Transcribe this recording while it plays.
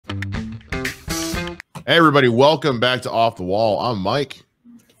Hey, everybody, welcome back to Off the Wall. I'm Mike.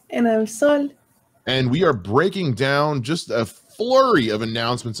 And I'm Sol. And we are breaking down just a flurry of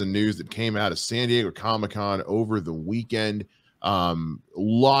announcements and news that came out of San Diego Comic-Con over the weekend. A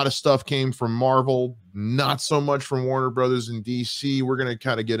lot of stuff came from Marvel, not so much from Warner Brothers and DC. We're going to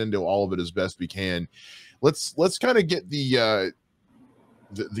kind of get into all of it as best we can. Let's kind of get the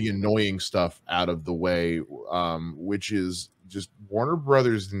annoying stuff out of the way, which is just Warner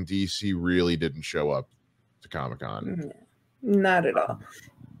Brothers and DC really didn't show up to Comic-Con. Not at all.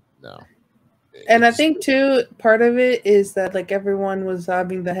 No. And I think too, part of it is that like everyone was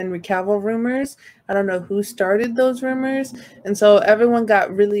having the Henry Cavill rumors. I don't know who started those rumors. And so everyone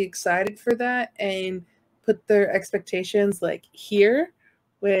got really excited for that and put their expectations like here,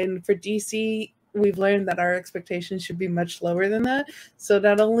 when for DC, we've learned that our expectations should be much lower than that. So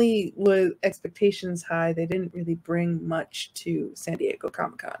not only were expectations high, they didn't really bring much to San Diego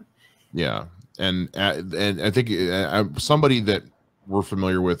Comic-Con. Yeah. And I think somebody that we're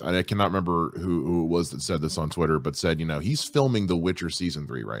familiar with, I cannot remember who it was that said this on Twitter, but said, you know, he's filming The Witcher season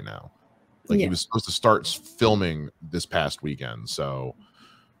 3 right now. Like he was supposed to start filming this past weekend. So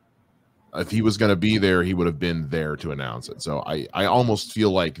if he was going to be there, he would have been there to announce it. So I almost feel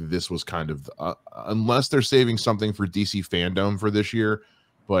like this was kind of, unless they're saving something for DC fandom for this year,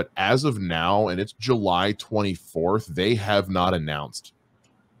 but as of now, and it's July 24th, they have not announced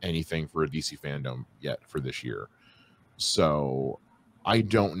anything for a DC fandom yet for this year. So I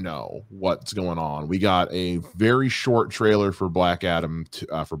don't know what's going on. We got a very short trailer for Black Adam,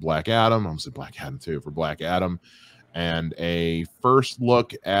 for Black Adam, and a first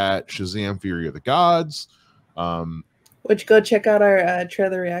look at Shazam Fury of the Gods. Which go check out our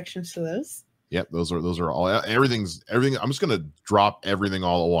trailer reactions to those. Yep, those are all everything. I'm just gonna drop everything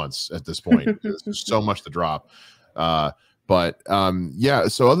all at once at this point. There's so much to drop. But yeah,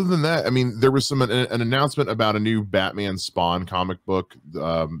 so other than that, I mean, there was an announcement about a new Batman Spawn comic book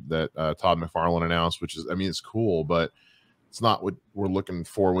that Todd McFarlane announced, which is, I mean, it's cool, but it's not what we're looking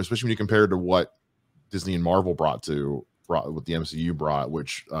for, especially when you compare it to what Disney and Marvel brought what the MCU brought,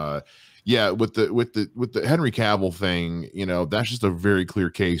 which yeah, with the Henry Cavill thing, you know, that's just a very clear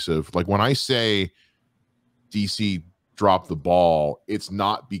case of, like, when I say DC dropped the ball, it's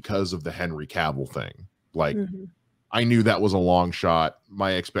not because of the Henry Cavill thing. Like, I knew that was a long shot.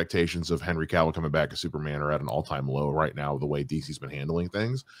 My expectations of Henry Cavill coming back as Superman are at an all-time low right now, the way DC's been handling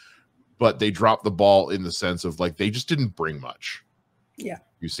things. But they dropped the ball in the sense of, like, they just didn't bring much. Yeah.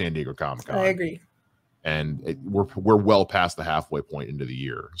 To San Diego Comic-Con. I agree. And we're well past the halfway point into the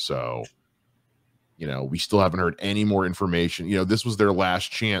year. So, you know, we still haven't heard any more information. You know, this was their last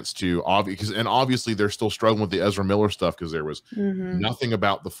chance to, obviously they're still struggling with the Ezra Miller stuff because there was nothing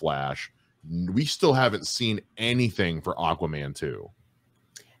about the Flash. We still haven't seen anything for Aquaman 2.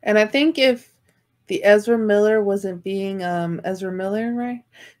 And I think if the Ezra Miller wasn't being Ezra Miller, right?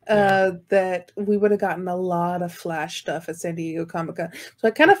 That we would have gotten a lot of Flash stuff at San Diego Comic-Con. So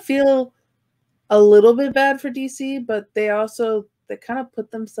I kind of feel a little bit bad for DC, but they kind of put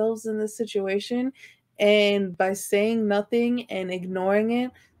themselves in this situation. And by saying nothing and ignoring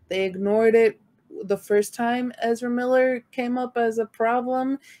it, they ignored it the first time Ezra Miller came up as a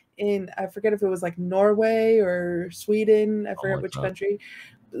problem. I forget if it was like Norway or Sweden. I forget which country.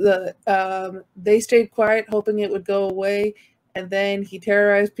 They stayed quiet, hoping it would go away. And then he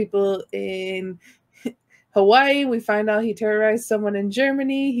terrorized people in Hawaii. We find out he terrorized someone in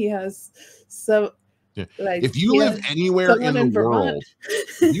Germany. He has some. Yeah. Like, if you live anywhere in the world,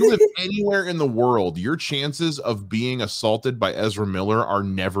 if you live anywhere in the world, your chances of being assaulted by Ezra Miller are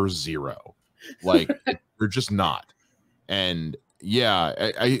never zero. Like, they're just not. And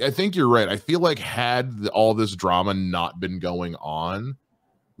yeah, I think you're right. I feel like had all this drama not been going on,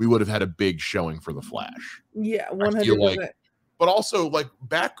 we would have had a big showing for the Flash. Yeah, 100%. But also, like,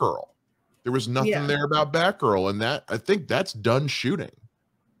 Batgirl, there was nothing there about Batgirl, and I think that's done shooting.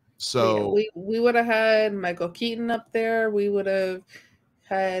 So we would have had Michael Keaton up there. We would have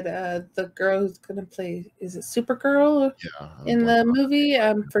had the girl who's gonna play, is it Supergirl? In the movie.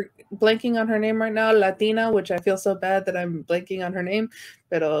 I'm blanking on her name right now, Latina, which I feel so bad that I'm blanking on her name.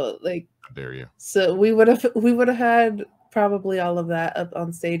 But like, how dare you? So we would have had probably all of that up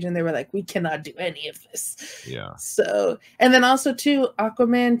on stage, and they were like, we cannot do any of this. Yeah. So, and then also too,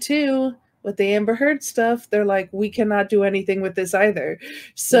 Aquaman 2 with the Amber Heard stuff, they're like, we cannot do anything with this either.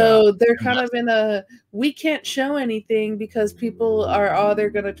 So they're kind of in a, we can't show anything because people are, they're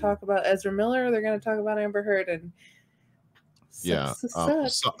going to talk about Ezra Miller, or they're going to talk about Amber Heard. And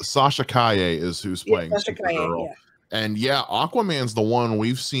Sasha Kaye is who's playing Supergirl. And yeah, Aquaman's the one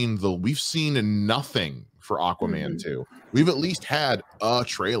we've seen nothing for Aquaman 2. We've at least had a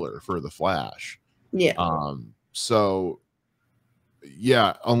trailer for The Flash. Yeah. So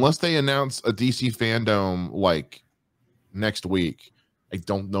yeah, unless they announce a DC fandom like next week, I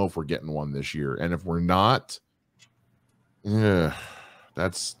don't know if we're getting one this year. And if we're not, yeah,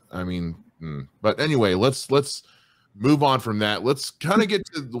 that's, I mean, but anyway, let's move on from that. Let's kind of get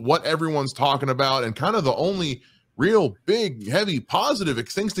to what everyone's talking about, and kind of the only real big, heavy, positive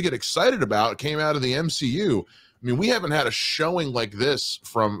things to get excited about came out of the MCU. I mean, we haven't had a showing like this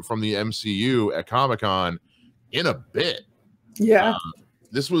from the MCU at Comic-Con in a bit. Yeah.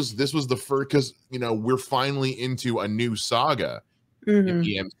 This was the first, because we're finally into a new saga in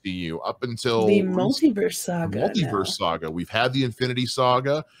the MCU. Up until the multiverse saga. We've had the Infinity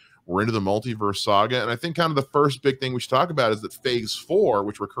Saga. We're into the multiverse saga, and I think kind of the first big thing we should talk about is that Phase 4,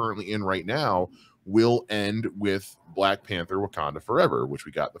 which we're currently in right now, will end with Black Panther: Wakanda Forever, which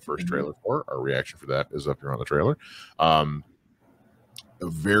we got the first trailer for. Our reaction for that is up here on the trailer. A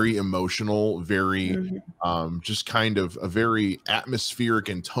very emotional, very just kind of a very atmospheric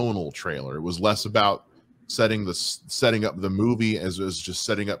and tonal trailer. It was less about setting up the movie as it was just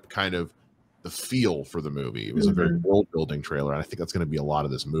setting up kind of the feel for the movie. It was a very world building trailer, and I think that's going to be a lot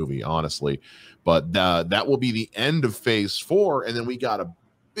of this movie, honestly. But that will be the end of Phase 4, and then we got a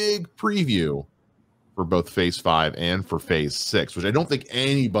big preview for both Phase 5 and for Phase 6, which I don't think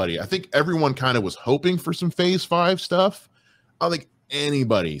I think everyone kind of was hoping for some Phase 5 stuff. I don't think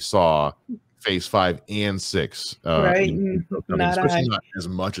anybody saw Phase 5 and 6, right? Especially not as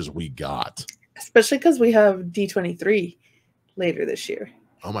much as we got. Especially because we have D23 later this year.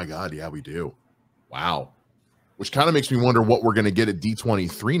 Oh my God, yeah, we do. Wow. Which kind of makes me wonder what we're going to get at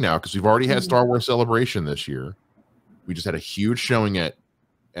D23 now, because we've already had Star Wars Celebration this year. We just had a huge showing at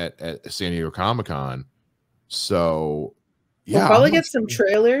San Diego Comic-Con. So, yeah. We'll probably get some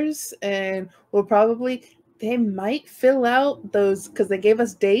trailers, and they might fill out those, because they gave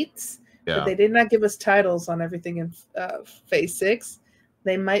us dates, but they did not give us titles on everything in Phase 6.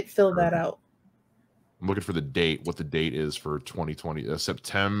 They might fill that out. I'm looking for the date, what the date is for 2020.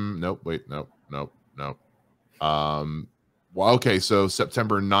 September. Nope. Wait. Nope. Well, okay. So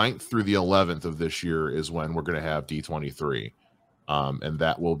September 9th through the 11th of this year is when we're going to have D23. And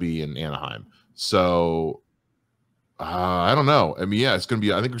that will be in Anaheim. So I don't know. I mean, yeah, I think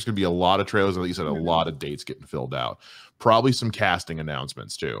there's going to be a lot of trailers. Like you said, a lot of dates getting filled out. Probably some casting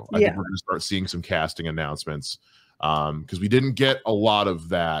announcements too. I think we're going to start seeing some casting announcements because we didn't get a lot of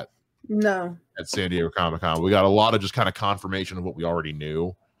that. No. At San Diego Comic-Con, we got a lot of just kind of confirmation of what we already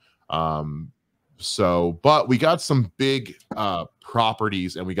knew. But we got some big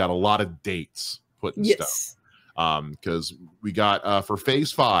properties, and we got a lot of dates put in stuff. Because we got for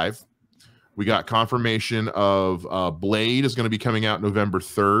Phase 5, we got confirmation of Blade is going to be coming out November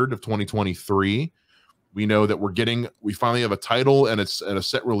 3rd of 2023. We know that we finally have a title and a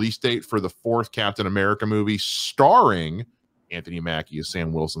set release date for the 4th Captain America movie, starring Anthony Mackie as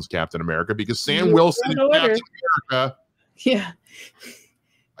Sam Wilson's Captain America, because Sam Wilson is Captain America. Yeah.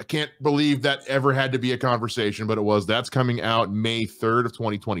 I can't believe that ever had to be a conversation, but it was. That's coming out May 3rd of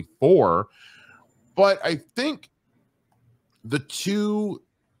 2024. But I think the two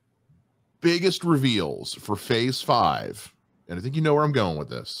biggest reveals for Phase 5, and I think you know where I'm going with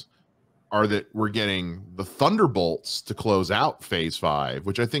this, are that we're getting the Thunderbolts to close out Phase 5,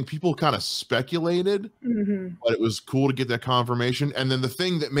 which I think people kind of speculated, but it was cool to get that confirmation. And then the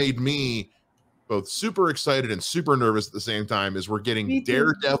thing that made me both super excited and super nervous at the same time is we're getting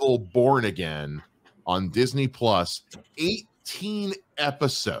Daredevil Born Again on Disney Plus, 18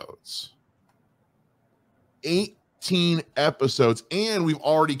 episodes. 18 episodes. And we've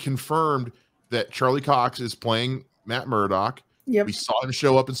already confirmed that Charlie Cox is playing Matt Murdock. Yep. We saw him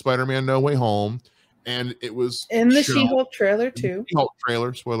show up in Spider-Man No Way Home, and it was in the She-Hulk trailer too. She-Hulk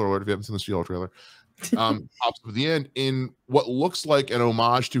trailer, spoiler alert if you haven't seen the She-Hulk trailer. Pops up at the end in what looks like an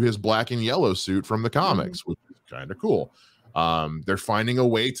homage to his black and yellow suit from the comics, which is kind of cool. They're finding a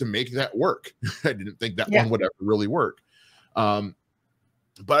way to make that work. I didn't think that one would ever really work.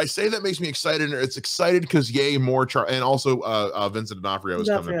 But I say that makes me excited. It's excited because more and also Vincent D'Onofrio is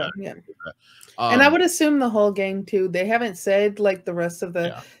coming back. Yeah. And I would assume the whole gang too. They haven't said like the rest of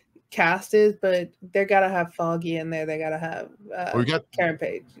the cast is, but they gotta have Foggy in there. They gotta have we got Karen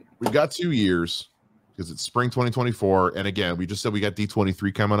Page. We've got 2 years because it's spring 2024, and again, we just said we got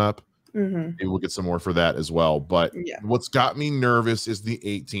D23 coming up. Maybe we'll get some more for that as well. But what's got me nervous is the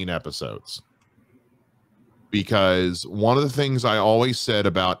 18 episodes. Because one of the things I always said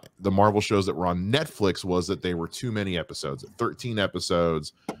about the Marvel shows that were on Netflix was that they were too many episodes. 13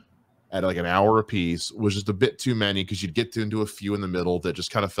 episodes at like an hour a piece was just a bit too many, because you'd get into a few in the middle that just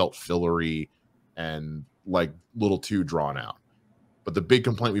kind of felt fillery and like a little too drawn out. But the big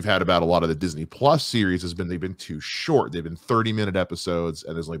complaint we've had about a lot of the Disney Plus series has been they've been too short. They've been 30-minute episodes,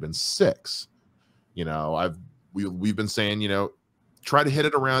 and there's only been 6. You know, we've been saying, you know, try to hit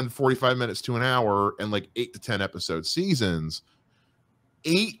it around 45 minutes to an hour and like 8 to 10 episode seasons.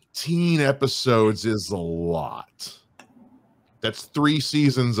 18 episodes is a lot. That's 3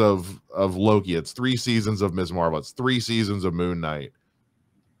 seasons of Loki. It's 3 seasons of Ms. Marvel. It's 3 seasons of Moon Knight.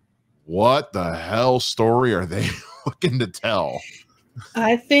 What the hell story are they looking to tell?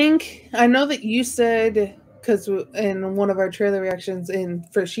 I know that you said, because in one of our trailer reactions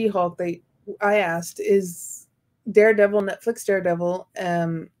for She-Hulk, I asked, is Netflix Daredevil,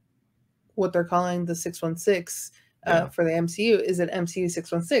 what they're calling the 616 for the MCU, is it MCU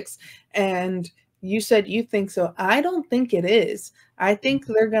 616? And you said you think so. I don't think it is. I think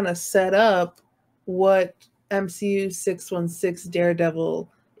they're gonna set up what MCU 616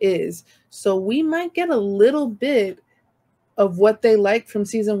 Daredevil is. So we might get a little bit of what they like from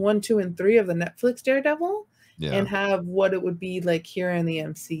season 1, 2, and 3 of the Netflix Daredevil, and have what it would be like here in the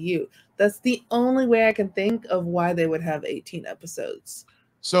MCU. That's the only way I can think of why they would have 18 episodes.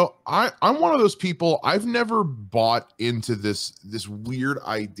 So I'm one of those people. I've never bought into this weird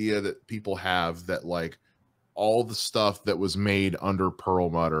idea that people have that like all the stuff that was made under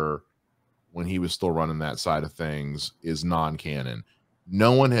Perlmutter when he was still running that side of things is non-canon.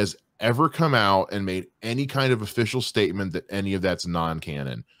 No one has ever come out and made any kind of official statement that any of that's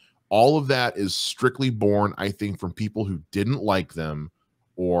non-canon. All of that is strictly born, I think, from people who didn't like them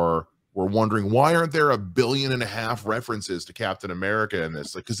or were wondering, why aren't there 1.5 billion references to Captain America in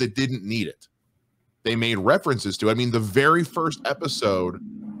this? Like, because they didn't need it. They made references to it. I mean, the very first episode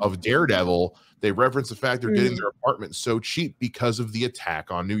of Daredevil, they reference the fact they're getting their apartment so cheap because of the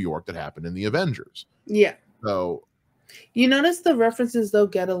attack on New York that happened in the Avengers. Yeah. So you notice the references, though,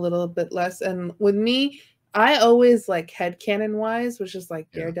 get a little bit less. And with me, I always like headcanon wise, which is like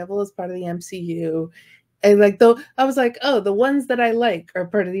Daredevil is part of the MCU. And like, though, I was like, oh, the ones that I like are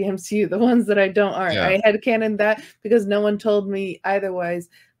part of the MCU. The ones that I don't aren't. I headcanon that because no one told me otherwise.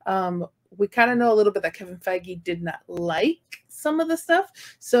 We kind of know a little bit that Kevin Feige did not like some of the stuff.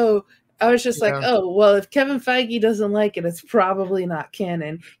 So I was just like, oh, well, if Kevin Feige doesn't like it, it's probably not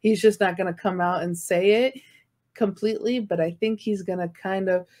canon. He's just not going to come out and say it completely. But I think he's going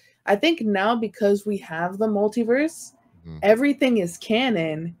to I think now because we have the multiverse, everything is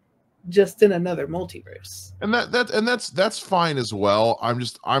canon, just in another multiverse. And that's fine as well.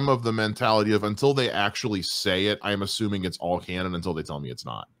 I'm of the mentality of until they actually say it, I'm assuming it's all canon until they tell me it's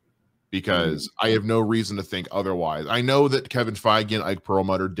not. Because I have no reason to think otherwise. I know that Kevin Feige and Ike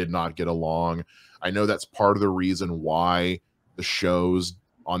Perlmutter did not get along. I know that's part of the reason why the shows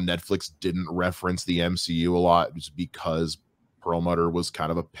on Netflix didn't reference the MCU a lot, just because Perlmutter was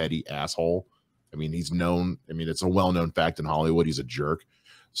kind of a petty asshole. I mean, he's known. I mean, it's a well-known fact in Hollywood. He's a jerk.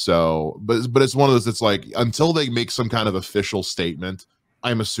 So, but it's one of those. It's like until they make some kind of official statement,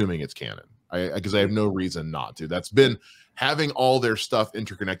 I'm assuming it's canon. Because I have no reason not to. That's been having all their stuff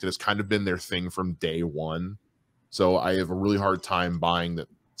interconnected has kind of been their thing from day one. So I have a really hard time buying that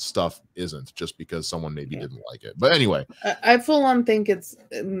stuff isn't just because someone maybe didn't like it. But anyway, I full on think it's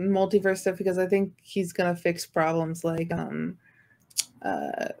multiverse stuff because I think he's gonna fix problems like Iron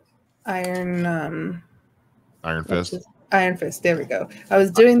Fist. Iron Fist. There we go. I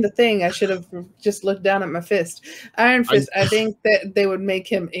was doing the thing. I should have just looked down at my fist. Iron Fist. I think that they would make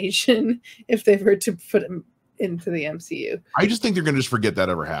him Asian if they were to put him into the MCU. I just think they're going to just forget that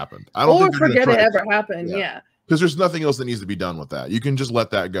ever happened. I don't think forget it ever happened. Yeah. Because there's nothing else that needs to be done with that. You can just let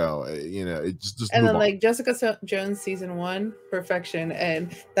that go. You know, it's just and then like Jessica Jones season 1, perfection,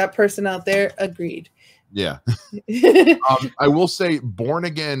 and that person out there agreed. Yeah. I will say Born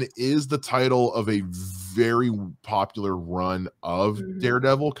Again is the title of a very popular run of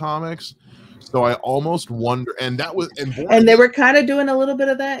Daredevil comics. So I almost wonder, and they were kind of doing a little bit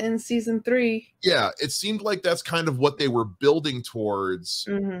of that in season 3. Yeah, it seemed like that's kind of what they were building towards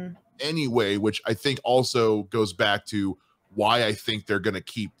anyway, which I think also goes back to why I think they're going to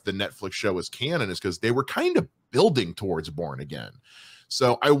keep the Netflix show as canon, is because they were kind of building towards Born Again.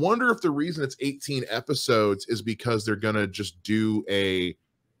 So I wonder if the reason it's 18 episodes is because they're going to just do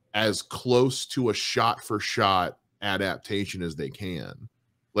as close to a shot-for-shot adaptation as they can.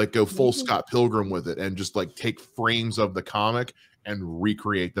 Like go full Scott Pilgrim with it and just like take frames of the comic and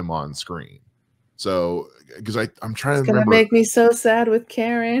recreate them on screen. So because I'm trying to remember. It's gonna make me so sad with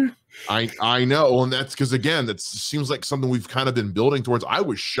Karen. I know, and that's because again, that seems like something we've kind of been building towards. I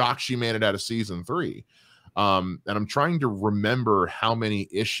was shocked she made it out of season 3. And I'm trying to remember how many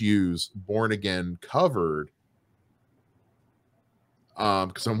issues Born Again covered.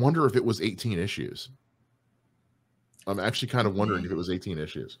 Because I wonder if it was 18 issues. I'm actually kind of wondering if it was 18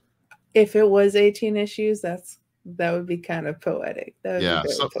 issues. If it was 18 issues, that would be kind of poetic. That would be very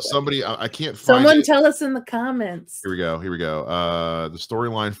poetic. Somebody, I can't find Someone it. tell us in the comments. Here we go. The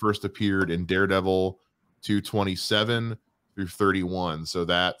storyline first appeared in Daredevil 227 through 31. So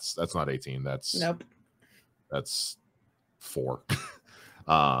that's not 18. Nope. That's 4.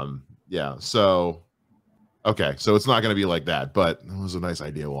 Yeah. So okay, so it's not going to be like that, but it was a nice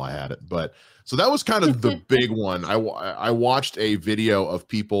idea while I had it. But so that was kind of the big one. I watched a video of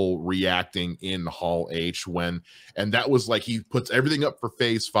people reacting in Hall H and that was like, he puts everything up for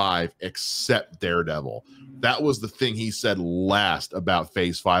Phase 5 except Daredevil. That was the thing he said last about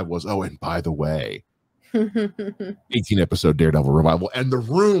Phase 5 was, oh, and by the way, 18 episode Daredevil revival, and the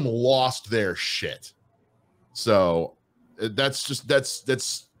room lost their shit. So that's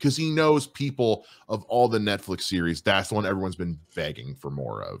because he knows people of all the Netflix series. That's the one everyone's been begging for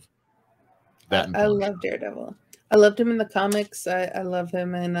more of. I love Daredevil. I loved him in the comics. I love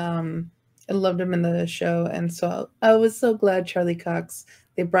him, and I loved him in the show. And so I was so glad Charlie Cox,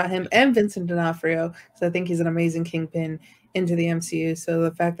 they brought him, and Vincent D'Onofrio, because I think he's an amazing Kingpin, into the MCU. So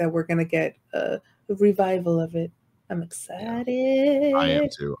the fact that we're gonna get a revival of it, I'm excited. Yeah, I am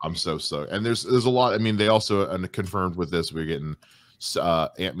too. I'm so. And there's a lot. I mean, they also confirmed with this, we're getting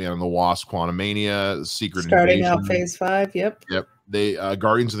Ant-Man and the Wasp, Quantumania, Secret starting Invasion. out Phase 5. Yep. They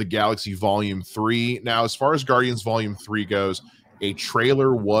Guardians of the Galaxy Volume 3. Now, as far as Guardians Volume 3 goes, a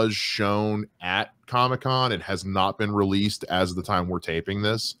trailer was shown at Comic-Con. It has not been released as of the time we're taping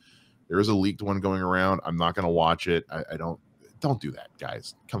this. There is a leaked one going around. I'm not going to watch it. I don't do that,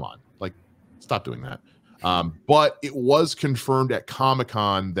 guys. Come on, like, stop doing that. But it was confirmed at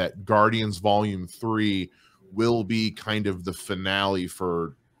Comic-Con that Guardians Volume 3 will be kind of the finale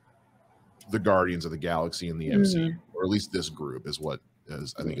for the Guardians of the Galaxy in the MCU, or at least this group I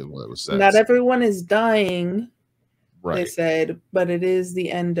think is what it was said. Not everyone is dying, right? They said, but it is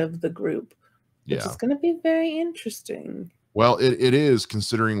the end of the group, which is going to be very interesting. Well, it is,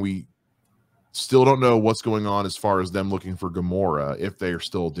 considering we still don't know what's going on as far as them looking for Gamora, if they are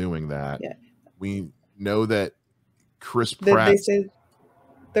still doing that. Yeah. We know that Chris Pratt. They said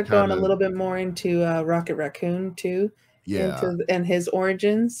they're going a little bit more into Rocket Raccoon too. Yeah. And his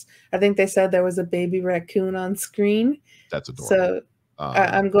origins. I think they said there was a baby raccoon on screen. That's adorable. So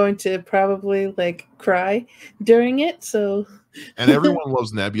I'm going to probably like cry during it. So and everyone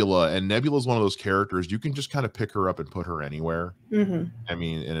loves Nebula, and Nebula is one of those characters you can just kind of pick her up and put her anywhere. I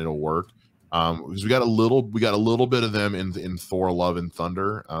mean, and it'll work. Because we got a little bit of them in Thor: Love and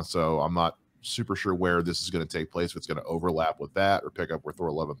Thunder. So I'm not super sure where this is going to take place, if it's going to overlap with that or pick up where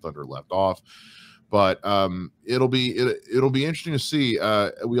Thor: Love and Thunder left off. But it'll be interesting to see.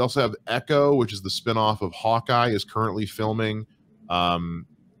 We also have Echo, which is the spinoff of Hawkeye, is currently filming.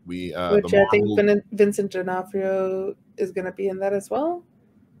 Which I think Vincent D'Onofrio is going to be in that as well.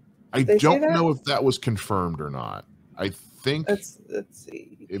 I don't know if that was confirmed or not. I think let's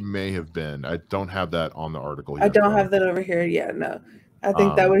see. It may have been. I don't have that on the article here. I don't have that over here. Yeah, no. I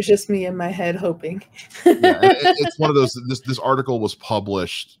think that was just me in my head hoping. Yeah, it's one of those. This article was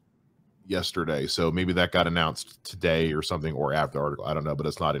published yesterday, so maybe that got announced today or something, or after the article. I don't know, but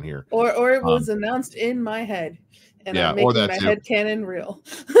it's not in here. Or it was announced in my head, and I'm making my head canon real.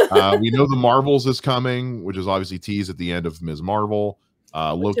 We know the Marvels is coming, which is obviously teased at the end of Ms. Marvel.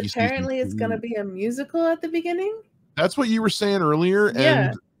 Loki apparently it's going to be a musical at the beginning. That's what you were saying earlier,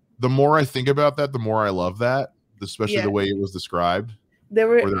 and the more I think about that, the more I love that, especially the way it was described. There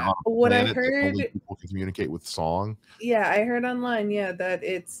were what I heard. Only people can communicate with song. Yeah, I heard online. Yeah, that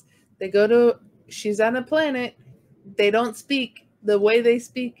she's on a planet. They don't speak. The way they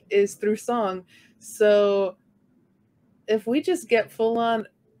speak is through song. So if we just get full on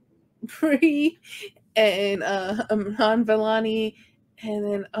Brie and Han Vellani, and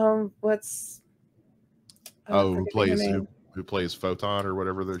then who plays Photon or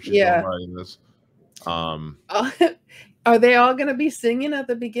whatever she's writing this. Are they all going to be singing at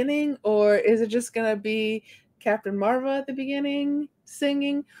the beginning, or is it just going to be Captain Marvel at the beginning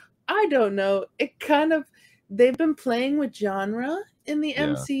singing? I don't know. They've been playing with genre in the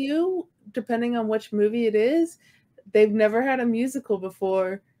MCU, depending on which movie it is. They've never had a musical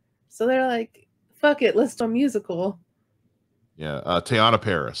before. So they're like, fuck it, let's do a musical. Yeah, Teyana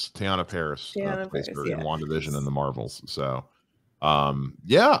Paris plays her in WandaVision and the Marvels. So,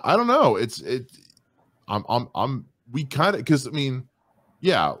 yeah, I don't know. We kind of, because I mean,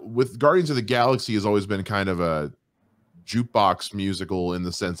 yeah, with Guardians of the Galaxy has always been kind of a jukebox musical in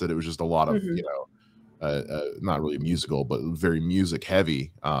the sense that it was just a lot of not really musical, but very music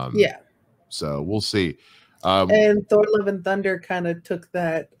heavy. So we'll see. And Thor: Love and Thunder kind of took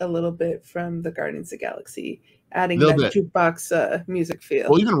that a little bit from the Guardians of the Galaxy adding little that bit. jukebox music feel.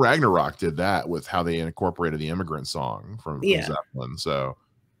 Well, even Ragnarok did that with how they incorporated the immigrant song from Yeah. Zeppelin. So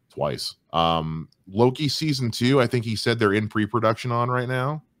twice. Loki season 2, I think he said they're in pre-production on right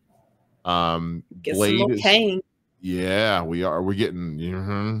now. Get Blade some more is, Kang. yeah, we are. We're getting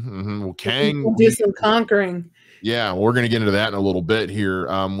well, Kang. We'll do some conquering. Yeah, we're gonna get into that in a little bit here.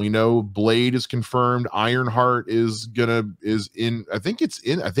 We know Blade is confirmed. Ironheart is in. I think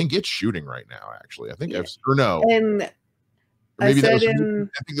it's shooting right now. Actually, I think or no. And Or maybe I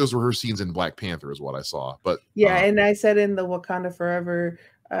think those were her scenes in Black Panther is what I saw. But yeah, and I said in the Wakanda Forever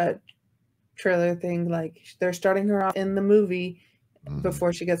trailer thing, like they're starting her off in the movie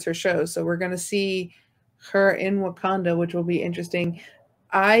before she gets her show. So we're gonna see her in Wakanda, which will be interesting.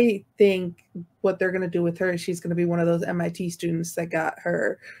 I think what they're gonna do with her, she's gonna be one of those MIT students that got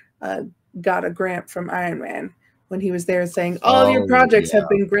a grant from Iron Man when he was there saying all your projects have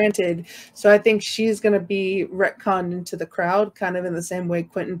been granted. So I think she's going to be retconned into the crowd, kind of in the same way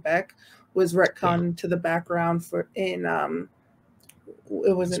Quentin Beck was retconned to the background it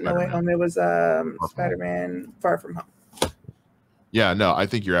wasn't No Way Home, it was Spider-Man Far From Home. Yeah, no, I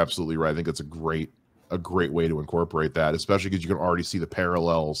think you're absolutely right. I think that's a great way to incorporate that, especially because you can already see the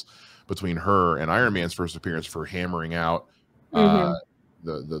parallels between her and Iron Man's first appearance for hammering out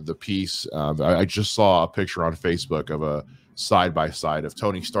the piece. I just saw a picture on Facebook of a side by side of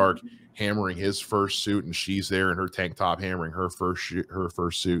Tony Stark hammering his first suit, and she's there in her tank top hammering her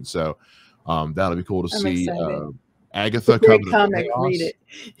first suit. So that'll be cool to see. Agatha Coven of Chaos. Read it.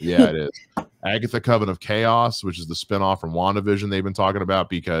 Yeah, it is. Agatha Coven of Chaos, which is the spinoff from WandaVision they've been talking about,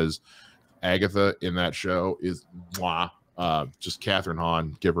 because Agatha in that show is just Catherine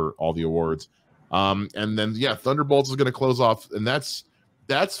Hahn. Give her all the awards. And then Thunderbolts is going to close off, and that's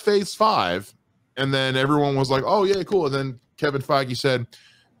phase 5. And then everyone was like, oh yeah, cool. And then Kevin Feige said,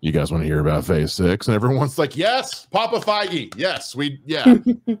 you guys want to hear about phase 6? And everyone's like, yes, Papa Feige. Yes, we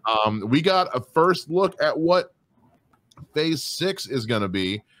got a first look at what phase 6 is going to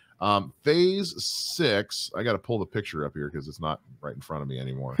be. Phase 6, I got to pull the picture up here because it's not right in front of me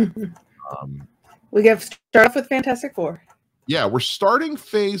anymore. We got to start off with Fantastic Four. Yeah, we're starting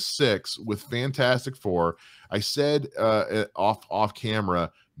phase 6 with Fantastic Four. I said off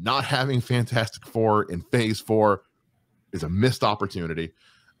camera, not having Fantastic Four in phase 4 is a missed opportunity,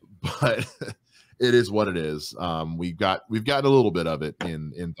 but it is what it is. We've got a little bit of it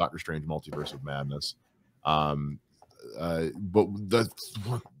in Doctor Strange Multiverse of Madness. But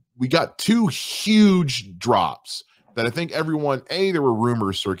we got 2 huge drops that I think everyone, there were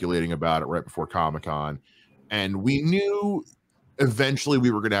rumors circulating about it right before Comic-Con, and we knew eventually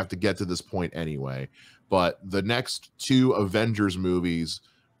we were going to have to get to this point anyway. But the next 2 Avengers movies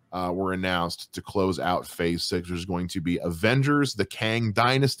were announced to close out phase 6. There's going to be Avengers, the Kang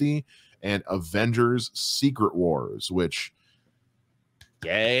Dynasty, and Avengers Secret Wars, which,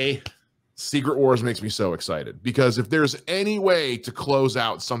 yay. Secret Wars makes me so excited, because if there's any way to close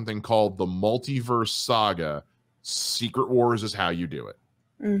out something called the multiverse saga, Secret Wars is how you do it.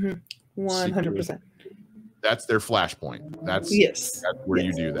 100%. That's their flashpoint. That's where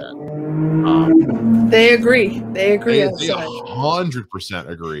you do that. They agree. They 100%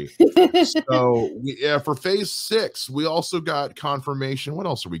 agree. So for phase 6, we also got confirmation. What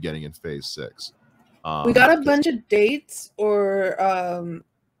else are we getting in phase 6? We got a bunch of dates, or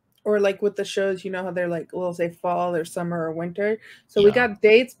like with the shows, you know how they're like, we'll say fall or summer or winter. So we got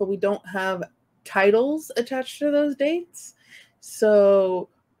dates, but we don't have titles attached to those dates. So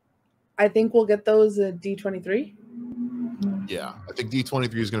I think we'll get those at D23. Yeah, I think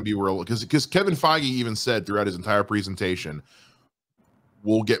D23 is going to be where, because Kevin Feige even said throughout his entire presentation,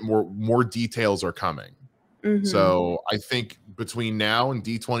 we'll get more details are coming. So I think between now and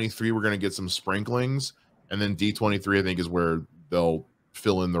D23, we're going to get some sprinklings, and then D23 I think is where they'll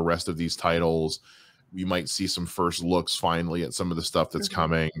fill in the rest of these titles. We might see some first looks finally at some of the stuff that's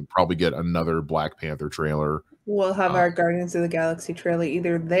coming. Probably get another Black Panther trailer. We'll have our Guardians of the Galaxy trailer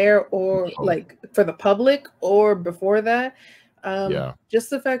either there or like for the public, or before that. Just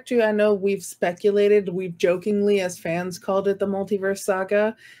the fact too, I know we've speculated, we've jokingly as fans called it the multiverse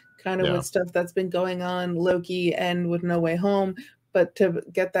saga, kind of with stuff that's been going on, Loki and with No Way Home. But to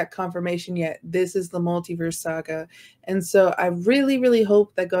get that confirmation yet, this is the multiverse saga. And so I really, really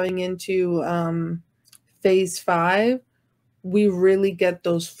hope that going into phase 5, we really get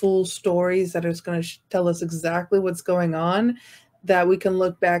those full stories that is going to tell us exactly what's going on, that we can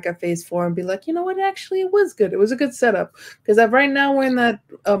look back at phase 4 and be like, you know what, actually it was good. It was a good setup. Because right now we're in that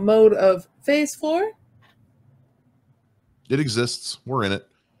mode of phase 4. It exists. We're in it.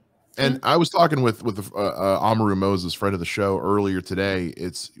 And I was talking with Amaru Moses, friend of the show, earlier today.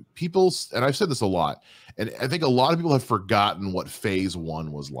 It's people, and I've said this a lot, And I think a lot of people have forgotten what phase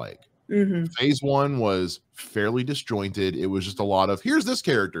 1 was like. Phase 1 was fairly disjointed. It was just a lot of here's this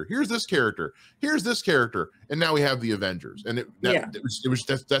character, here's this character, here's this character, and now we have the Avengers. And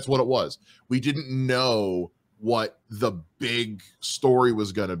that's what it was. We didn't know what the big story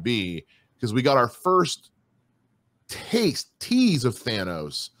was going to be because we got our first tease of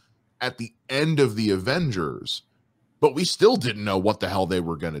Thanos at the end of the Avengers, but we still didn't know what the hell they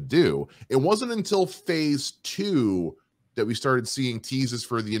were going to do. It wasn't until phase 2 that we started seeing teases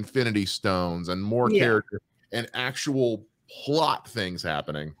for the Infinity Stones and more character and actual plot things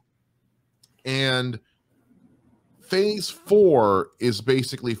happening. And phase 4 is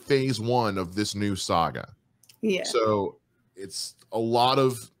basically phase 1 of this new saga. Yeah. So it's a lot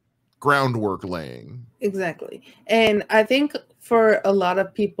of groundwork laying. Exactly. And I think for a lot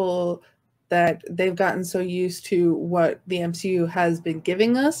of people that they've gotten so used to what the MCU has been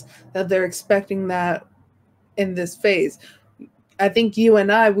giving us that they're expecting that in this phase. I think you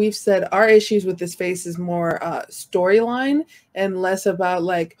and I, we've said our issues with this phase is more storyline and less about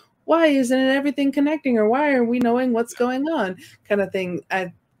like, why isn't everything connecting or why are we knowing what's going on kind of thing.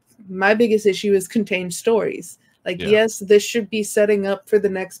 My biggest issue is contained stories. Like, yes, this should be setting up for the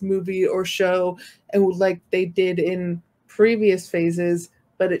next movie or show and like they did in previous phases,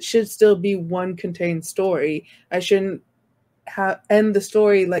 but it should still be one contained story. I shouldn't end the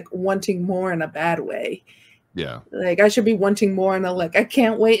story like wanting more in a bad way. Yeah. Like I should be wanting more and I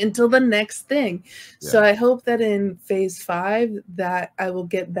can't wait until the next thing. Yeah. So I hope that in phase 5 that I will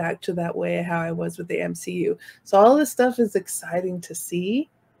get back to that way how I was with the MCU. So all this stuff is exciting to see.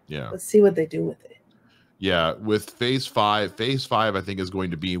 Yeah. Let's see what they do with it. Yeah. With phase 5 I think is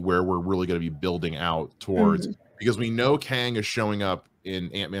going to be where we're really going to be building out towards because we know Kang is showing up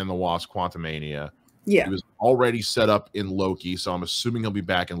in Ant-Man and the Wasp Quantumania. Yeah. He was already set up in Loki, so I'm assuming he'll be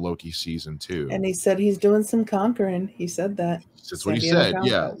back in Loki season 2. And he said he's doing some conquering. He said that. That's what he said.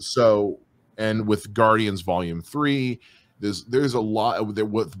 Yeah. So, and with Guardians Volume 3, there's a lot there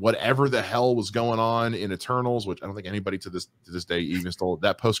with whatever the hell was going on in Eternals, which I don't think anybody to this day even still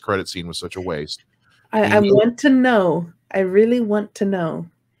that post-credit scene was such a waste. I want to know. I really want to know.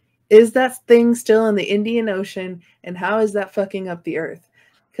 Is that thing still in the Indian Ocean, and how is that fucking up the Earth?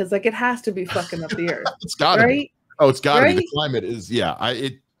 Because like it has to be fucking up the Earth. It's gotta be. Oh, it's gotta be. The climate is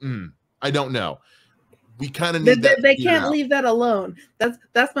I don't know. We kind of need that. They can't leave that alone.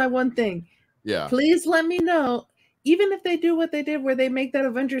 That's my one thing. Yeah. Please let me know. Even if they do what they did where they make that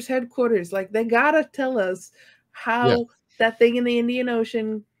Avengers headquarters, like they gotta tell us how that thing in the Indian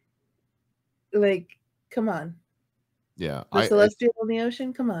Ocean, like, come on. Yeah. The celestial in the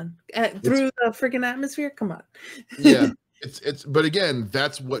ocean, come on. Through the freaking atmosphere, come on. Yeah. But again,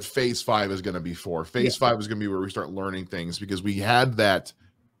 that's what phase 5 is going to be for. Phase 5 is going to be where we start learning things because we had that,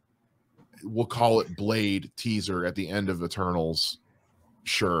 we'll call it Blade teaser at the end of Eternals.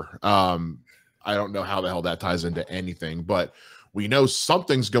 Sure. I don't know how the hell that ties into anything, but we know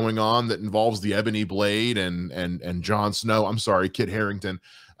something's going on that involves the Ebony Blade and Jon Snow. I'm sorry, Kit Harington.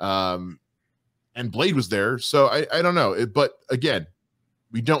 And Blade was there. So I don't know. But again,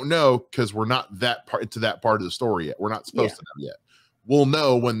 we don't know because we're not that part of the story yet. We're not supposed to know yet. We'll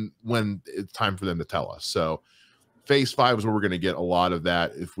know when it's time for them to tell us. So phase 5 is where we're going to get a lot of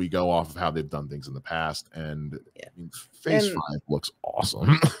that if we go off of how they've done things in the past. And phase 5 looks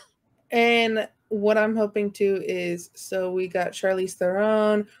awesome. And what I'm hoping to is, so we got Charlize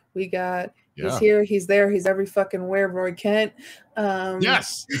Theron, we got he's here, he's there, he's every fucking where, Roy Kent.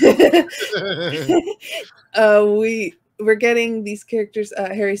 Yes. We're getting these characters,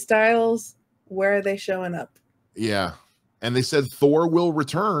 Harry Styles. Where are they showing up? Yeah. And they said Thor will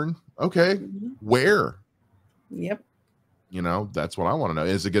return. Okay. Where? Yep. You know, that's what I want to know.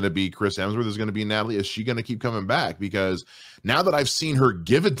 Is it going to be Chris Hemsworth? Is it going to be Natalie? Is she going to keep coming back? Because now that I've seen her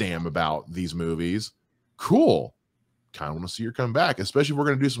give a damn about these movies, cool. Kind of want to see her come back, especially if we're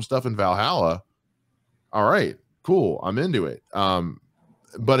going to do some stuff in Valhalla. All right, cool. I'm into it.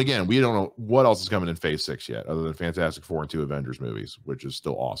 But again, we don't know what else is coming in phase 6 yet, other than Fantastic Four and 2 Avengers movies, which is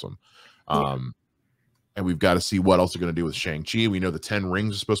still awesome. And we've got to see what else they're going to do with Shang-Chi. We know the 10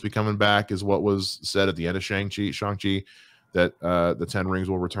 rings are supposed to be coming back, is what was said at the end of Shang-Chi, that the 10 rings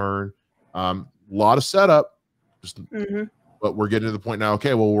will return. A lot of setup, but we're getting to the point now.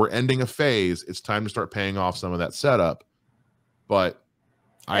 Okay, well, we're ending a phase. It's time to start paying off some of that setup. But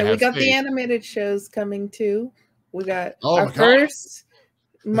we got the animated shows coming too. We got our first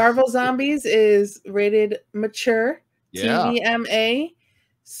Marvel Zombies is rated mature, TVMA.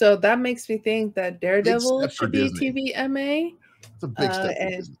 So that makes me think that Daredevil should be TVMA. It's a big step.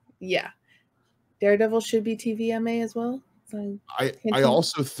 And Daredevil should be TVMA as well. I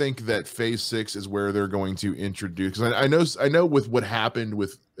also think that Phase 6 is where they're going to introduce, because I know with what happened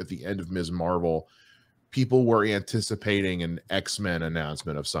with at the end of Ms. Marvel, people were anticipating an X-Men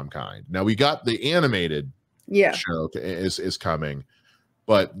announcement of some kind. Now we got the animated show is coming,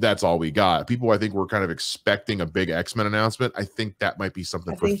 but that's all we got. People, I think, were kind of expecting a big X-Men announcement. I think that might be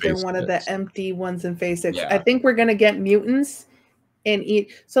something for Phase 6. I think they're one of the empty ones in Phase 6. I think we're gonna get mutants in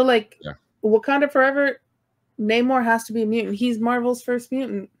each. So like Wakanda Forever, Namor has to be a mutant. He's Marvel's first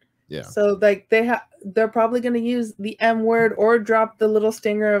mutant. Yeah. So like they're probably going to use the M word or drop the little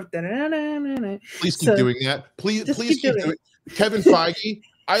stinger of Please keep doing that. Please keep doing it. Kevin Feige,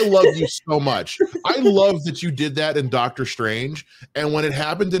 I love you so much. I love that you did that in Doctor Strange, and when it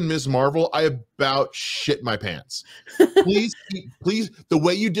happened in Ms. Marvel, I about shit my pants. Please, the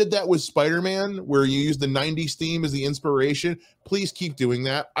way you did that with Spider-Man, where you used the 90s theme as the inspiration, please keep doing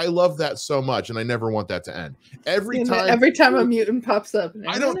that. I love that so much, and I never want that to end. Every time a mutant pops up,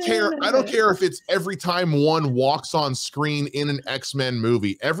 I don't care. I don't care if it's every time one walks on screen in an X-Men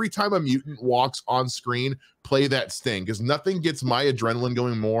movie. Every time a mutant walks on screen, play that sting, because nothing gets my adrenaline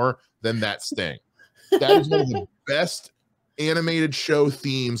going more than that sting. That is one of the best animated show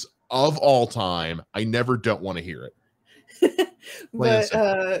themes of all time. I never don't want to hear it.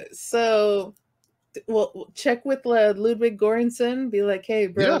 But so check with Ludwig Göransson, be like, hey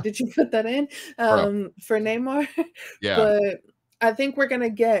bro, did you put that in for Namor? But I think we're gonna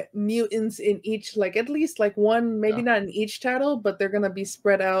get mutants in each, like at least like one, maybe not in each title, but they're gonna be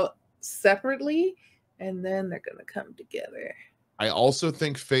spread out separately, and then they're gonna come together. I also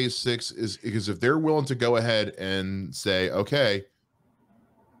think Phase 6 is, because if they're willing to go ahead and say, okay,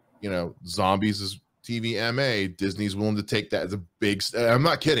 you know, zombies is TVMA, Disney's willing to take that as a big, I'm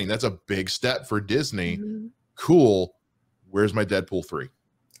not kidding, that's a big step for Disney. Cool. Where's my Deadpool 3?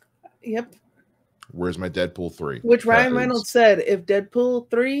 Yep. Where's my Deadpool 3? Which Ryan Reynolds said, if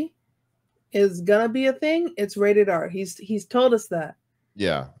Deadpool 3 is gonna be a thing, it's rated R. He's told us that.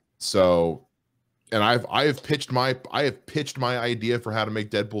 Yeah. So, and I have pitched my idea for how to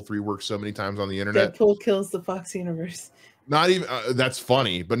make Deadpool 3 work so many times on the internet. Deadpool kills the Fox universe. Not even that's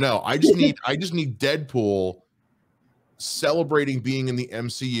funny, but no, I just need Deadpool celebrating being in the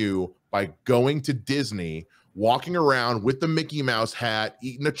MCU by going to Disney, walking around with the Mickey Mouse hat,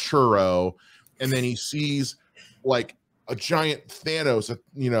 eating a churro, and then he sees like a giant Thanos,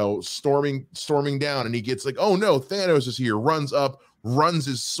 you know, storming down, and he gets like, oh no, Thanos is here, runs up, runs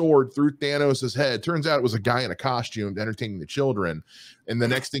his sword through Thanos's head. Turns out it was a guy in a costume entertaining the children. And the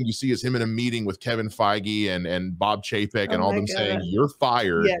next thing you see is him in a meeting with Kevin Feige and Bob Chapek and all them saying, you're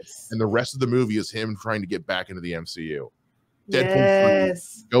fired. And the rest of the movie is him trying to get back into the MCU. Deadpool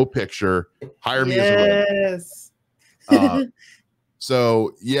 3, go picture, hire me as a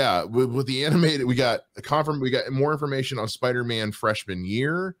so yeah, with the animated, we got more information on Spider-Man freshman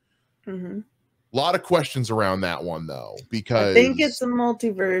year. A lot of questions around that one though, because I think it's a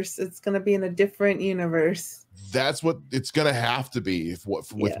multiverse. It's going to be in a different universe. That's what it's going to have to be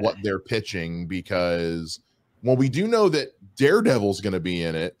with what they're pitching, because we do know that Daredevil's going to be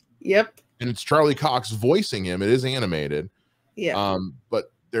in it. Yep. And it's Charlie Cox voicing him. It is animated. Yeah.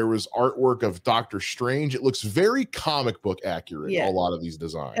 But there was artwork of Doctor Strange. It looks very comic book accurate. A lot of these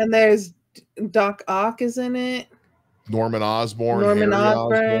designs. And there's Doc Ock is in it. Norman Osborn.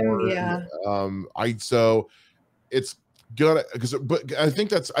 Yeah. So it's gonna, but I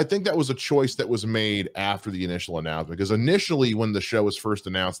think that was a choice that was made after the initial announcement, because initially when the show was first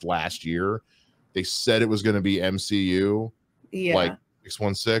announced last year, they said it was going to be MCU, like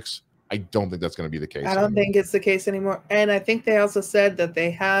 616. I don't think that's going to be the case. I don't think it's the case anymore. And I think they also said that they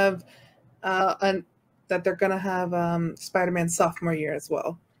have that they're going to have Spider-Man sophomore year as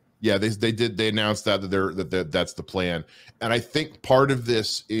well. Yeah, they announced that that's the plan. And I think part of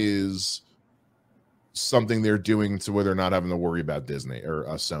this is something they're doing to where they're not having to worry about Disney or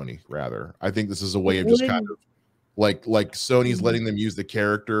Sony, rather. I think this is a way of just kind of like Sony's letting them use the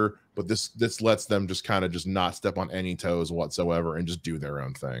character, but this lets them just kind of just not step on any toes whatsoever and just do their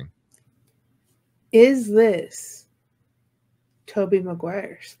own thing. Is this Tobey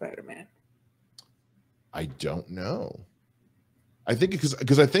Maguire Spider-Man? I don't know. I think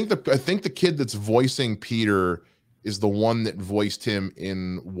because I think the kid that's voicing Peter is the one that voiced him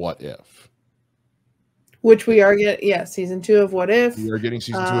in What If, which we are getting. Season 2 of What If. We are getting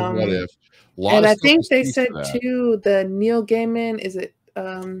season 2 of What If. And I think they said too, the Neil Gaiman, is it?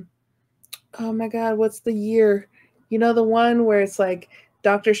 Oh my God, what's the year? You know, the one where it's like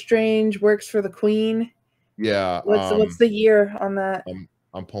Doctor Strange works for the Queen. Yeah. What's the year on that?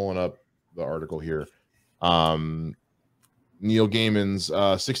 I'm pulling up the article here. Neil Gaiman's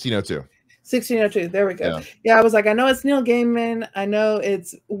 1602. 1602. There we go. Yeah. Yeah, I was like, I know it's Neil Gaiman. I know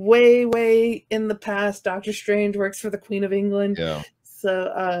it's way, way in the past. Doctor Strange works for the Queen of England. Yeah.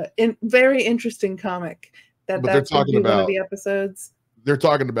 So, very interesting comic. But That's going to be one of the episodes. They're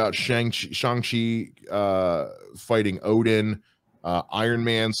talking about Shang-Chi fighting Odin, Iron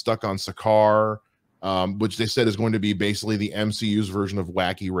Man stuck on Sakaar, which they said is going to be basically the MCU's version of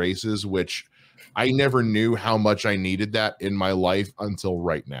Wacky Races, which I never knew how much I needed that in my life until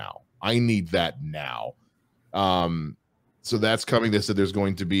right now. I need that now. So that's coming. They said there's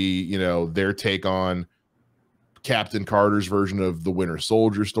going to be, you know, their take on Captain Carter's version of the Winter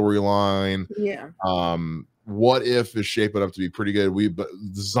Soldier storyline. Yeah. What If is shaping up to be pretty good. But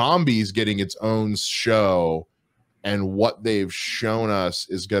Zombies getting its own show, and what they've shown us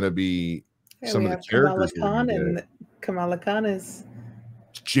is going to be some of the characters. Kamala Khan is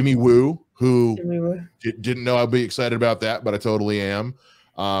Jimmy Woo, who didn't know I'd be excited about that, but I totally am.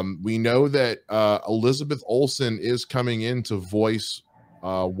 We know that Elizabeth Olsen is coming in to voice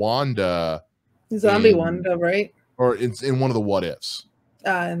Wanda, Wanda, right? Or it's in one of the What Ifs.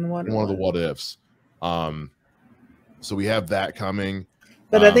 In one of the What Ifs. So we have that coming.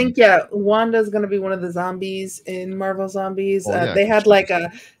 But I think Wanda's going to be one of the zombies in Marvel Zombies. They had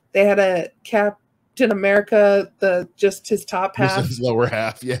a Captain America, just his top half, his lower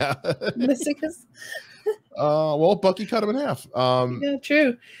half, yeah, missing his. Well, Bucky cut him in half. Yeah,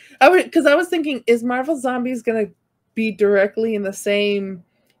 true. I was thinking, is Marvel Zombies going to be directly in the same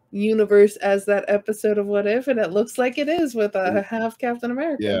universe as that episode of What If? And it looks like it is, with a half Captain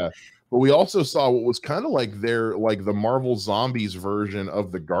America. Yeah. But we also saw what was kind of like the Marvel Zombies version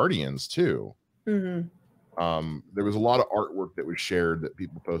of the Guardians too. Mm-hmm. There was a lot of artwork that was shared that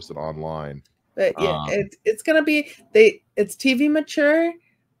people posted online. But yeah, it's gonna be it's TV mature.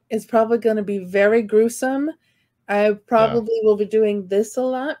 It's probably gonna be very gruesome. I probably will be doing this a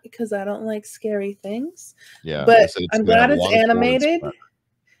lot because I don't like scary things. Yeah, but I'm glad it's animated.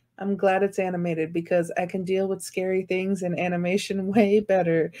 I'm glad it's animated because I can deal with scary things in animation way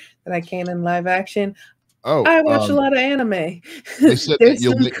better than I can in live action. Oh, I watch a lot of anime. They said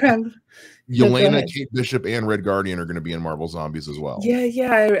that Yelena, Kate Bishop, and Red Guardian are going to be in Marvel Zombies as well.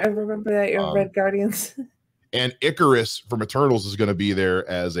 Yeah, I remember that. Red Guardians. And Icarus from Eternals is going to be there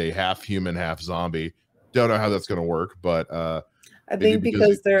as a half human, half zombie. Don't know how that's going to work, but I think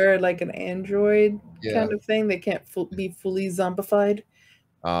because they're like an android kind of thing, they can't be fully zombified.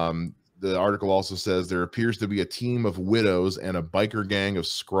 The article also says there appears to be a team of widows and a biker gang of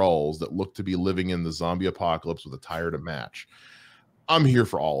Skrulls that look to be living in the zombie apocalypse with a tire to match. I'm here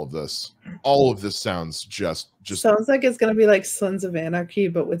for all of this. All of this sounds just sounds like it's going to be like Sons of Anarchy,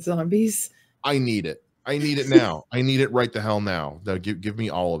 but with zombies. I need it. I need it now. I need it right the hell now. Give me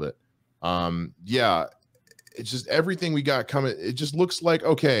all of it. Yeah, it's just everything we got coming. It just looks like,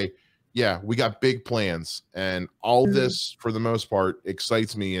 okay, yeah, we got big plans, and all this, for the most part,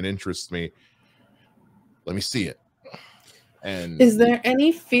 excites me and interests me. Let me see it. And is there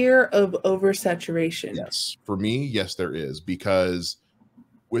any fear of oversaturation? Yes, for me, yes, there is, because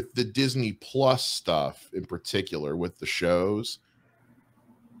with the Disney Plus stuff in particular, with the shows,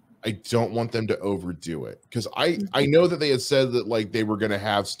 I don't want them to overdo it, because I know that they had said that like they were going to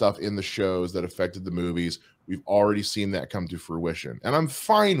have stuff in the shows that affected the movies. We've already seen that come to fruition, and I'm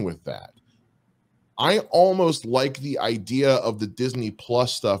fine with that. I almost like the idea of the Disney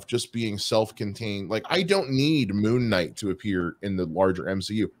Plus stuff just being self-contained. Like, I don't need Moon Knight to appear in the larger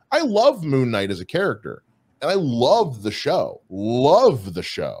MCU. I love Moon Knight as a character, and I love the show. Love the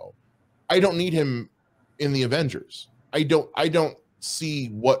show. I don't need him in the Avengers. I don't see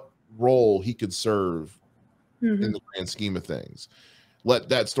what role he could serve in the grand scheme of things. Let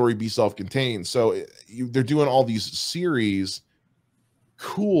that story be self-contained. So they're doing all these series.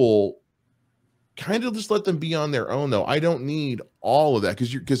 Cool. Kind of just let them be on their own, though. I don't need all of that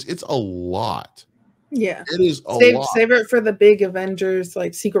because it's a lot. Yeah, it is a lot. Save it for the big Avengers,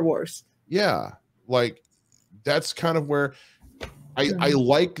 like Secret Wars. Yeah, like that's kind of where I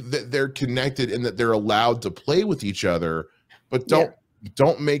like that they're connected and that they're allowed to play with each other, but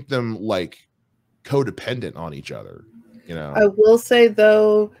don't make them like codependent on each other. You know, I will say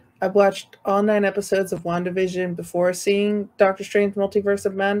though, I've watched all 9 episodes of WandaVision before seeing Doctor Strange Multiverse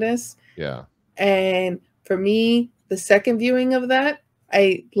of Madness. Yeah. And for me, the second viewing of that,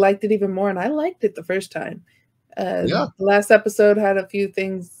 I liked it even more, and I liked it the first time. The last episode had a few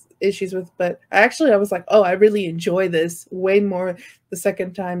issues with, but I was like, oh, I really enjoy this way more the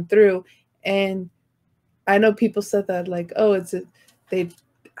second time through. And I know people said that like, oh, I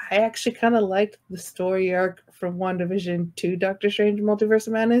actually kind of liked the story arc from WandaVision to Doctor Strange Multiverse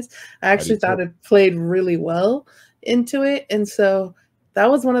of Madness. I actually thought it played really well into it. And so that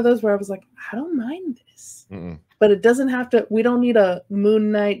was one of those where I was like, I don't mind this. Mm-mm. But it doesn't have to, we don't need a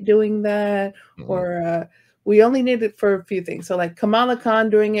Moon Knight doing that, Mm-mm. or we only need it for a few things. So like Kamala Khan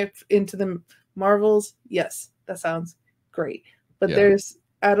doing it into the Marvels, yes, that sounds great. But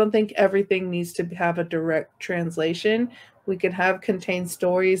I don't think everything needs to have a direct translation. We could have contained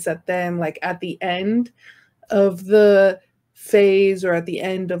stories that then, like at the end of the phase or at the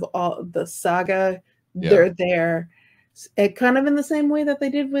end of all the saga, they're there. It kind of in the same way that they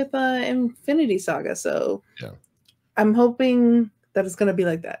did with Infinity Saga. So I'm hoping that it's going to be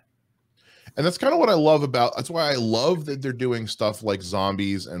like that. And that's kind of what I love about, that's why I love that they're doing stuff like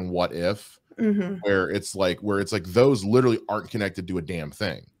Zombies and What If, where it's like those literally aren't connected to a damn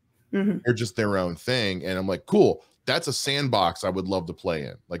thing. They're just their own thing. And I'm like, cool, that's a sandbox I would love to play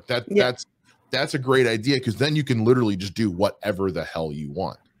in. Like that's a great idea, because then you can literally just do whatever the hell you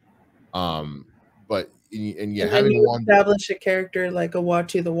want. But having one establish a character like a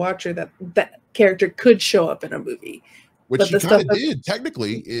Uatu the Watcher, that character could show up in a movie. Which you kind of did.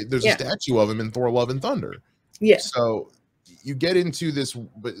 Technically, there's a statue of him in Thor: Love and Thunder. Yeah. So you get into this,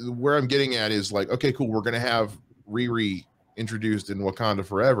 but where I'm getting at is like, okay, cool, we're going to have Riri introduced in Wakanda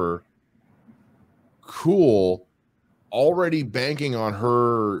Forever. Cool. Already banking on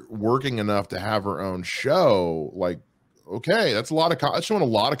her working enough to have her own show. Like, okay, that's that's showing a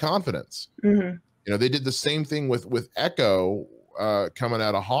lot of confidence. You know, they did the same thing with Echo coming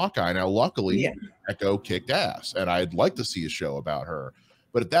out of Hawkeye. Now, luckily, Echo kicked ass, and I'd like to see a show about her.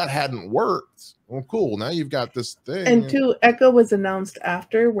 But if that hadn't worked, well, cool. Now you've got this thing. And two, Echo was announced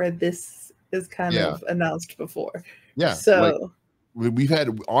after, where this is kind of announced before. Yeah. So we've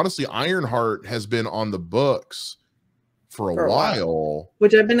had, honestly, Ironheart has been on the books for a while,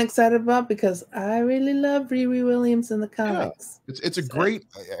 which I've been excited about because I really love Riri Williams in the comics. It's a great.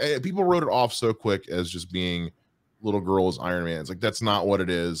 People wrote it off so quick as just being little girl's Iron Man. It's like, that's not what it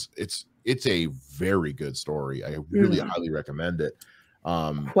is. It's a very good story. I really highly recommend it.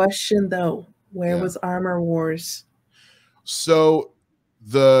 Question though, where was Armor Wars? So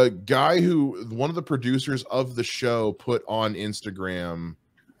the guy one of the producers of the show put on Instagram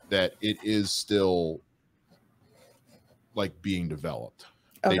that it is still like being developed.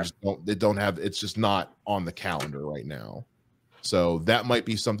 Okay. They don't have, it's just not on the calendar right now. So that might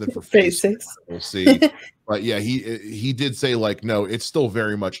be something for phase 6. We'll see. But yeah, he did say like, no, it's still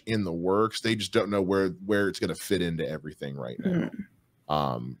very much in the works. They just don't know where it's going to fit into everything right now.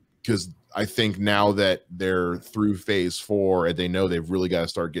 Because I think now that they're through phase 4 and they know they've really got to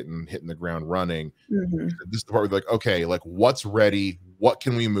start hitting the ground running, this is the part where like, okay, like what's ready? What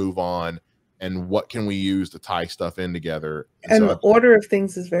can we move on? And what can we use to tie stuff in together? And the order of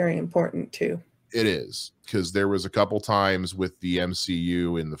things is very important too. It is, because there was a couple times with the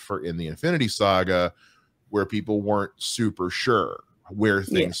MCU in the Infinity Saga where people weren't super sure where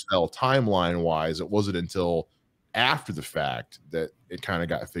things fell timeline wise. It wasn't until after the fact that it kind of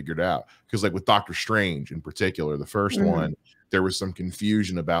got figured out. Because like with Doctor Strange in particular, the first one, there was some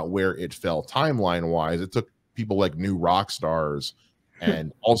confusion about where it fell timeline wise. It took people like New Rockstars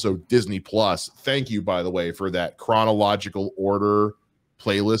and also Disney Plus. Thank you, by the way, for that chronological order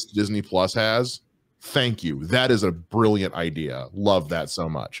playlist Disney Plus has. Thank you. That is a brilliant idea. Love that so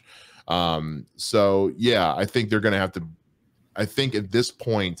much. So yeah, I think they're going to have to, I think at this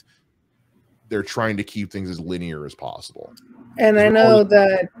point, they're trying to keep things as linear as possible. And I know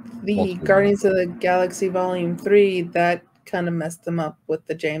that the Guardians of the Galaxy Volume 3, that kind of messed them up with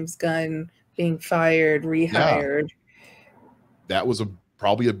the James Gunn being fired, rehired. Yeah. That was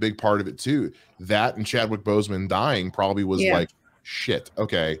probably a big part of it too. That and Chadwick Boseman dying probably was like, shit,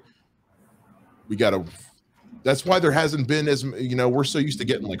 okay, we got to, that's why there hasn't been as, you know, we're so used to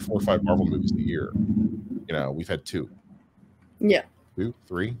getting like 4 or 5 Marvel movies a year. You know, we've had 2. Yeah. 2,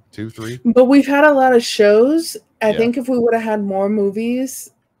 3. But we've had a lot of shows. I think if we would have had more movies,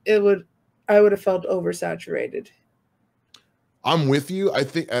 I would have felt oversaturated. I'm with you. I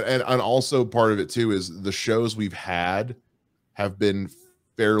think, and also part of it too is the shows we've had have been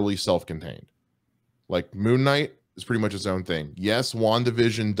fairly self-contained. Like Moon Knight is pretty much its own thing. Yes,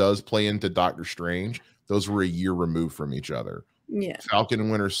 WandaVision does play into Doctor Strange. Those were a year removed from each other. Yeah. Falcon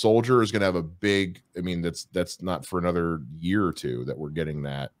and Winter Soldier is going to have a big, I mean, that's not for another year or two that we're getting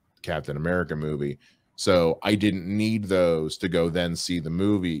that Captain America movie. So I didn't need those to go then see the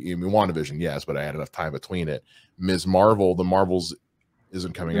movie. I mean, WandaVision, yes, but I had enough time between it. Ms. Marvel, the Marvels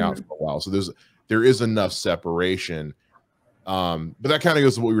isn't coming out for a while. So there is enough separation. But that kind of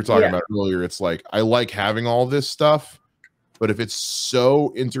goes to what we were talking about earlier. It's like, I like having all this stuff, but if it's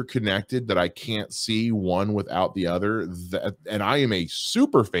so interconnected that I can't see one without the other, and I am a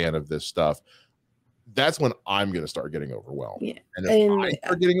super fan of this stuff, that's when I'm going to start getting overwhelmed. Yeah. And if I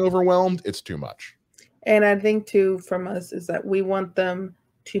start getting overwhelmed, it's too much. And I think too, from us, is that we want them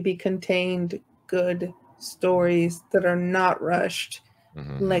to be contained, good stories that are not rushed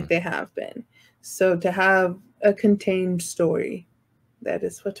like they have been. So to have a contained story, that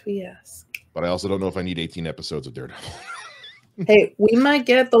is what we ask. But I also don't know if I need 18 episodes of Daredevil. Hey, we might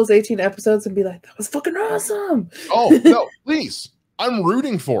get those 18 episodes and be like, that was fucking awesome. Oh, no, please. I'm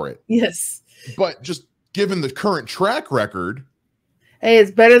rooting for it. Yes. But just given the current track record. Hey, it's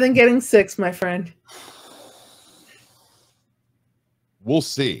better than getting 6, my friend. We'll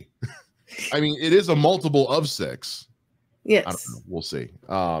see. I mean, it is a multiple of 6. Yes. I don't know. We'll see.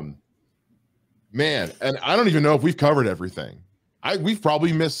 Man, and I don't even know if we've covered everything. We've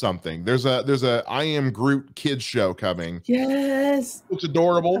probably missed something. There's a I Am Groot kids show coming. Yes. Looks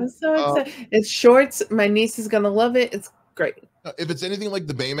adorable. I'm so excited. It's shorts. My niece is gonna love it. It's great. If it's anything like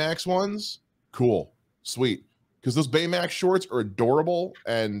the Baymax ones, cool. Sweet. Because those Baymax shorts are adorable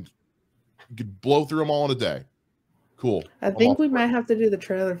and you could blow through them all in a day. Cool. I think we might have to do the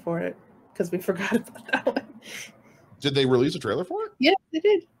trailer for it because we forgot about that one. Did they release a trailer for it? Yeah, they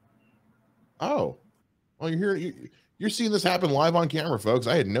did. Oh. Well, you're seeing this happen live on camera, folks.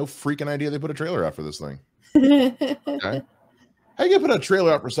 I had no freaking idea they put a trailer out for this thing. Okay. How you gonna put a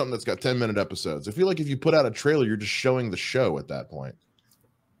trailer out for something that's got 10-minute episodes? I feel like if you put out a trailer, you're just showing the show at that point.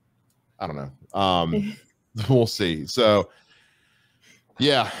 I don't know. We'll see. So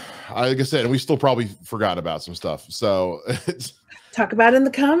yeah, like I said, we still probably forgot about some stuff. So talk about it in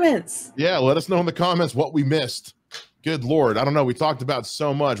the comments. Yeah, let us know in the comments what we missed. Good Lord. I don't know. We talked about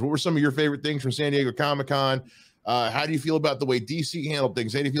so much. What were some of your favorite things from San Diego Comic-Con? How do you feel about the way DC handled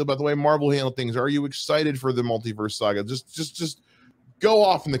things? How do you feel about the way Marvel handled things? Are you excited for the multiverse saga? Just go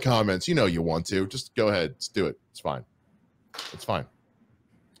off in the comments. You know you want to. Just go ahead. Let's do it. It's fine. It's fine.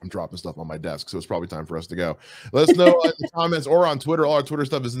 I'm dropping stuff on my desk, so it's probably time for us to go. Let us know in the comments or on Twitter. All our Twitter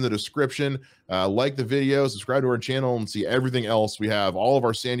stuff is in the description. Like the video, subscribe to our channel, and see everything else we have. All of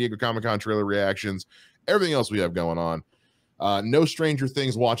our San Diego Comic-Con trailer reactions, everything else we have going on. No Stranger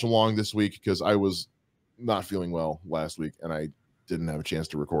Things watch along this week because I was not feeling well last week and I didn't have a chance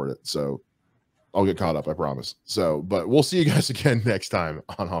to record it. So I'll get caught up, I promise. So, but we'll see you guys again next time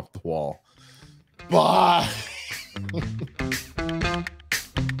on Off the Wall. Bye.